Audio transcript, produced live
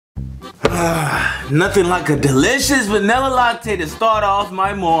Nothing like a delicious vanilla latte to start off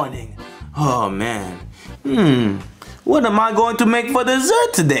my morning. Oh man. What am I going to make for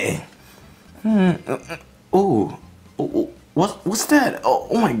dessert today? Oh, what's that?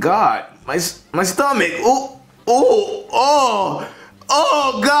 Oh my God, my stomach.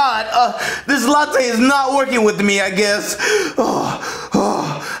 Oh God, this latte is not working with me, I guess.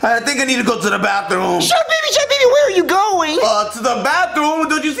 I think I need to go to the bathroom. Chef baby, where are you going? To the bathroom?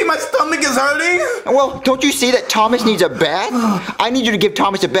 Don't you see my stomach is hurting? Well, don't you see that Thomas needs a bath? I need you to give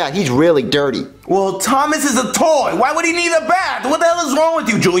Thomas a bath. He's really dirty. Well, Thomas is a toy. Why would he need a bath? What the hell is wrong with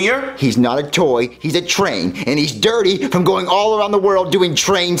you, Junior? He's not a toy, he's a train, and he's dirty from going all around the world doing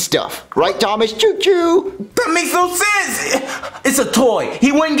train stuff. Right, Thomas? Choo-choo! That makes no sense. It's a toy.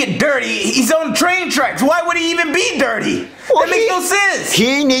 He wouldn't get dirty. He's on train tracks. Why would he even be dirty? Well, that makes no sense.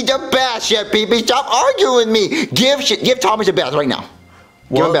 He needs a bath, Chef Pee-Pee. Stop arguing with me. Give Thomas a bath right now.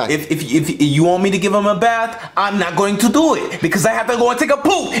 Well, if you want me to give him a bath, I'm not going to do it because I have to go and take a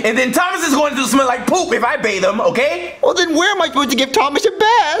poop, and then Thomas is going to smell like poop if I bathe him, okay? Well, then where am I supposed to give Thomas a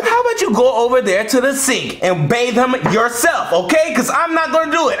bath? How about you go over there to the sink and bathe him yourself, okay? Because I'm not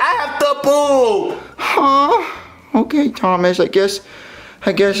going to do it. I have to poop. Huh? Okay, Thomas, I guess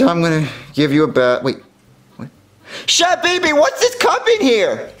I'm going to give you a bath. Wait. What? Chef Baby, what's this cup in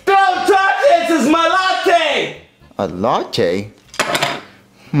here? Don't touch it! This is my latte! A latte?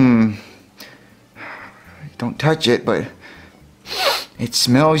 Don't touch it, but it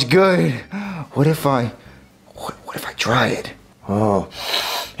smells good. What if I try it? Oh,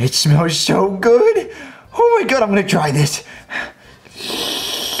 it smells so good. Oh my God, I'm gonna try this.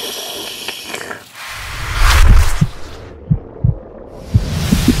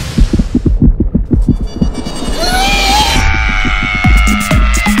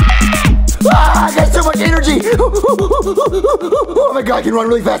 I got so much energy! Oh my God, I can run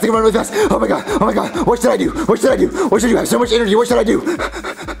really fast, Oh my God, what should I do? I have so much energy, what should I do?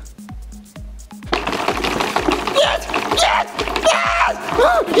 Yes!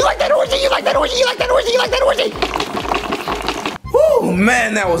 You like that horsey! Oh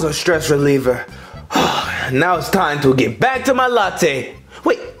man, that was a stress reliever. Now it's time to get back to my latte.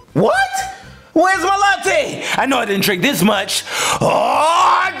 Wait, what? Where's my latte? I know I didn't drink this much.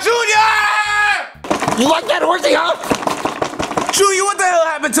 Oh, Junior! You like that horsey, huh? Junior, what the hell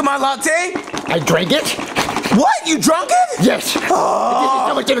happened to my latte? I drank it. What? You drunk it? Yes. It gives me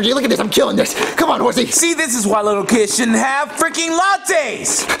so much energy. Look at this. I'm killing this. Come on, horsey. See, this is why little kids shouldn't have freaking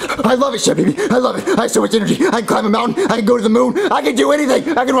lattes. I love it, Chef Baby. I love it. I have so much energy. I can climb a mountain. I can go to the moon. I can do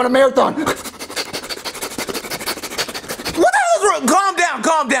anything. I can run a marathon. What the hell is wrong? Calm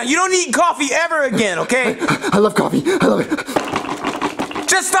down. You don't need coffee ever again, okay? I love coffee. I love it.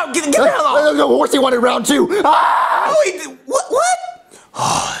 Just stop. Get the hell off. The horsey wanted round two. Ah! Wait, what?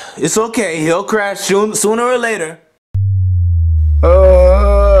 It's okay. He'll crash sooner or later.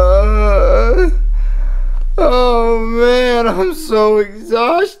 Oh man, I'm so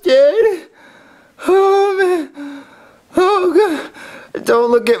exhausted. Oh man. Oh God.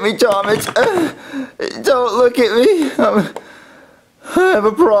 Don't look at me, Thomas. Don't look at me. I have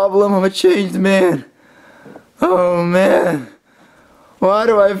a problem. I'm a changed man. Oh man. Why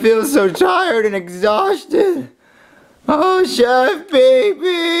do I feel so tired and exhausted? Oh, Chef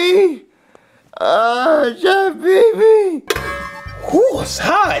Baby! Chef Baby! Whew, it's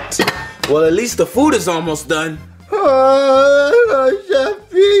hot. Well, at least the food is almost done. Oh, Chef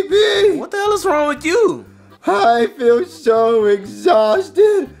Baby! What the hell is wrong with you? I feel so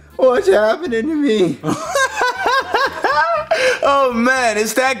exhausted. What's happening to me? Oh man,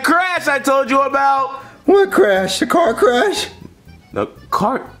 it's that crash I told you about. What crash? The car crash? The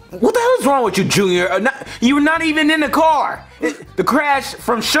car? What the hell is wrong with you, Junior? You were not even in the car. The crash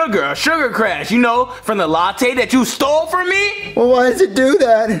from sugar, a sugar crash, you know, from the latte that you stole from me? Well, why does it do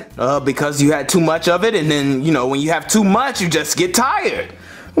that? Because you had too much of it, and then, you know, when you have too much, you just get tired.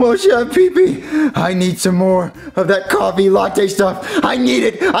 Well, Chef Pee-Pee, I need some more of that coffee latte stuff. I need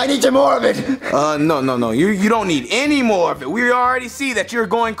it. I need some more of it. No. You don't need any more of it. We already see that you're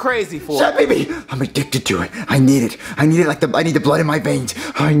going crazy for Chef Pee-Pee, I'm addicted to it. I need it. I need it like I need the blood in my veins.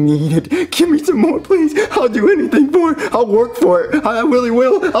 I need it. Give me some more, please. I'll do anything for it. I'll work for it. I really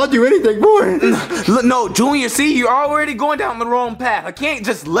will. I'll do anything for it. No, Junior, see, you're already going down the wrong path. I can't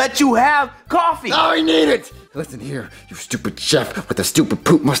just let you have coffee. I need it. Listen here, you stupid chef with the stupid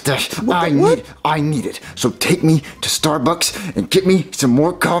poop mustache. I need it. So take me to Starbucks and get me some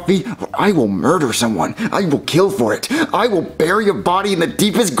more coffee, or I will murder someone. I will kill for it. I will bury a body in the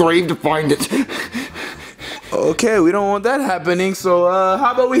deepest grave to find it. Okay, we don't want that happening, so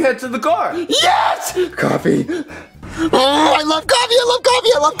how about we head to the car? Yes! Coffee. Oh, I love coffee, I love coffee,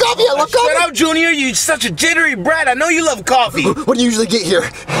 I love coffee, I love coffee. Shut up, Junior. You such a jittery brat. I know you love coffee. What do you usually get here?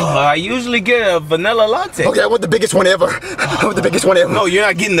 I usually get a vanilla latte. Okay, I want the biggest one ever. I want the biggest one ever. No, you're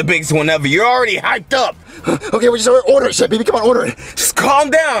not getting the biggest one ever. You're already hyped up. Okay, well, just order it, Chef Baby. Come on, order it. Just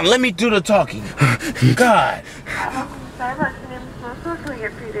calm down. Let me do the talking. God. Starbucks, your name is Melissa. What can we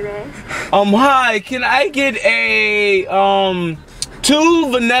get for you today? Hi. Can I get a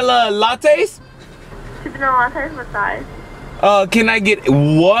 2 vanilla lattes? 2 vanilla lattes, what size? Can I get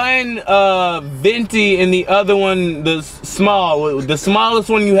 1 venti and the other one the smallest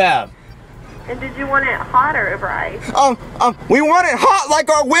one you have? And did you want it hot or over ice? We want it hot like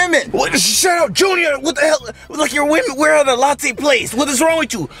our women. What? Shut up, Junior. What the hell? Like your women, where are the latte place? What is wrong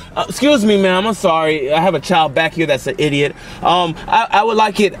with you? Excuse me, ma'am. I'm sorry. I have a child back here that's an idiot. I would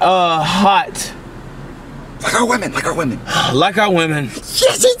like it hot. Like our women, like our women. Like our women.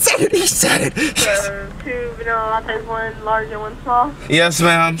 Yes, he said it, he said it. So 2 vanilla lattes, 1 large and 1 small? Yes,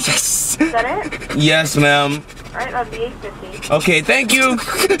 ma'am. Yes. Is that it? Yes, ma'am. Alright, that'll be $8.50. Okay, thank you. Oh,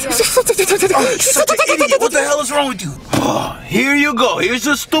 such an idiot. What the hell is wrong with you? Oh, here you go. Here's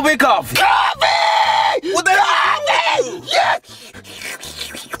your stupid coffee. Coffee! What the hell? Yes!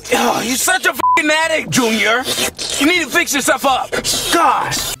 Oh, you're such a f***ing addict, Junior. You need to fix yourself up.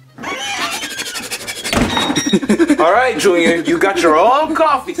 Gosh. All right, Junior, you got your own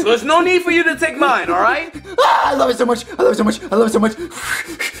coffee, so there's no need for you to take mine, all right? I love it so much. I love it so much. I love it so much.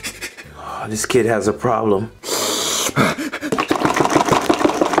 Oh, this kid has a problem.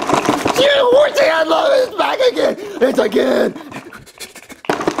 You horsey, I love it. It's back again. It's again.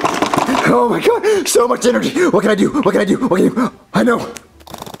 Oh my God, so much energy. What can I do? What can I do? What can I do? I know.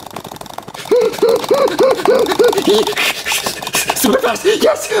 Super fast.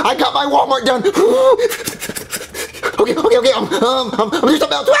 Yes, I got my Walmart done. Okay. I'm doing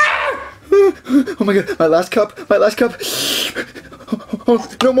something else. Ah! Oh my God, my last cup. Oh,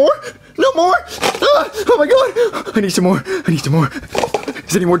 no more? Ah, oh my God, I need some more. Is there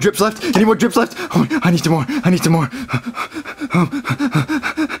any more drips left? Oh, I need some more. What am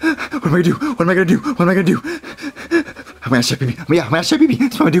I gonna do? I'm gonna Chef Baby. Yeah, I'm gonna Chef Baby.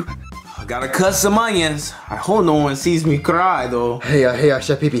 That's what I'm gonna do. I gotta cut some onions. I hope no one sees me cry, though. Hey,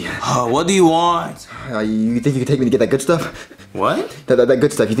 Chef Baby. What do you want? You think you can take me to get that good stuff? What? That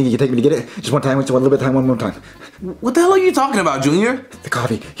good stuff. You think you can take me to get it? Just one time, just one little bit of time, one more time. What the hell are you talking about, Junior? The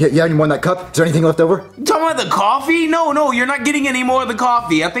coffee. You have any more in that cup? Is there anything left over? You talking about the coffee? No, you're not getting any more of the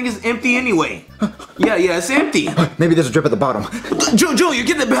coffee. I think it's empty anyway. Yeah, it's empty. Maybe there's a drip at the bottom. Junior,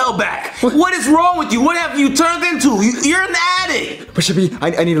 get the bell back. What is wrong with you? What have you turned into? You're an addict. But Shippy,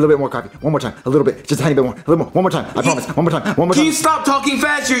 I need a little bit more coffee. One more time. A little bit. Just a tiny bit more. A little more. One more time. I promise. One more time. Can you stop talking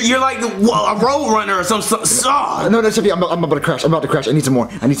fast? You're like a road runner or some. No, Shippy, I'm about to crash. I need some more.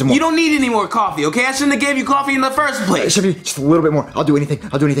 You don't need any more coffee, okay? I shouldn't have gave you coffee in the first place. Shippy, just a little bit more. I'll do anything.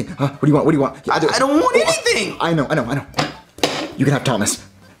 What do you want? I don't want anything. I know. You can have Thomas.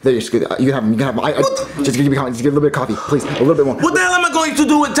 There, you can have him. Just give me a little bit of coffee, please. A little bit more. What the hell am I going to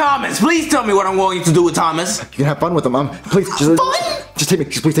do with Thomas? Please tell me what I'm going to do with Thomas. You can have fun with him, please. Just take me.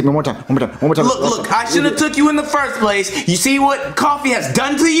 Please take me one more time. Look, I shouldn't have took you in the first place. You see what coffee has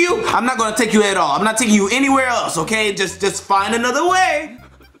done to you? I'm not going to take you at all. I'm not taking you anywhere else, okay? Just find another way.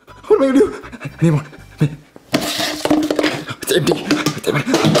 What am I going to do? I need more. It's empty.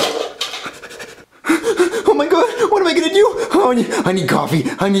 Oh my God, what am I gonna do? Oh, I need coffee.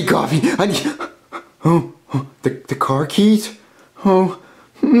 Oh, the car keys? I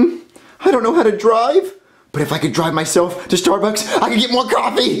don't know how to drive. But if I could drive myself to Starbucks, I could get more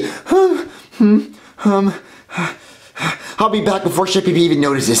coffee. I'll be back before Chef Baby even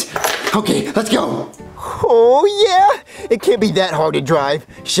notices. Okay, let's go. Oh yeah, it can't be that hard to drive.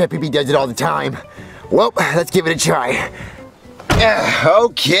 Chef Baby does it all the time. Well, let's give it a try.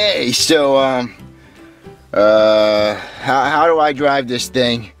 Okay, so how do I drive this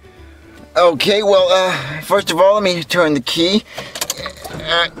thing? Okay, well, first of all, let me turn the key.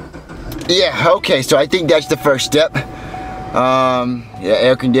 Yeah, okay, so I think that's the first step. Yeah,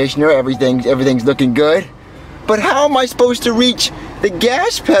 air conditioner, everything's looking good. But how am I supposed to reach the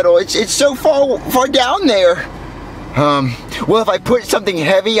gas pedal? It's so far down there. Well, if I put something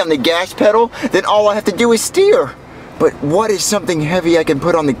heavy on the gas pedal, then all I have to do is steer. But what is something heavy I can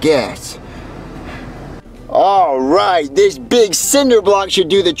put on the gas? Alright, this big cinder block should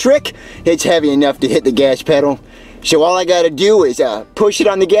do the trick. It's heavy enough to hit the gas pedal. So all I gotta do is push it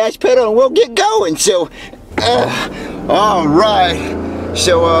on the gas pedal and we'll get going. So, alright.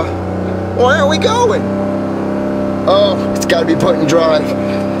 So, where are we going? Oh, it's gotta be put in drive.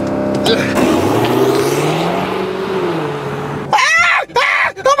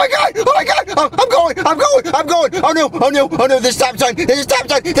 Oh my God! I'm going. Oh no, there's a stop sign. There's a stop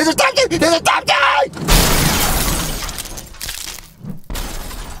sign. There's a stop sign. There's a stop sign.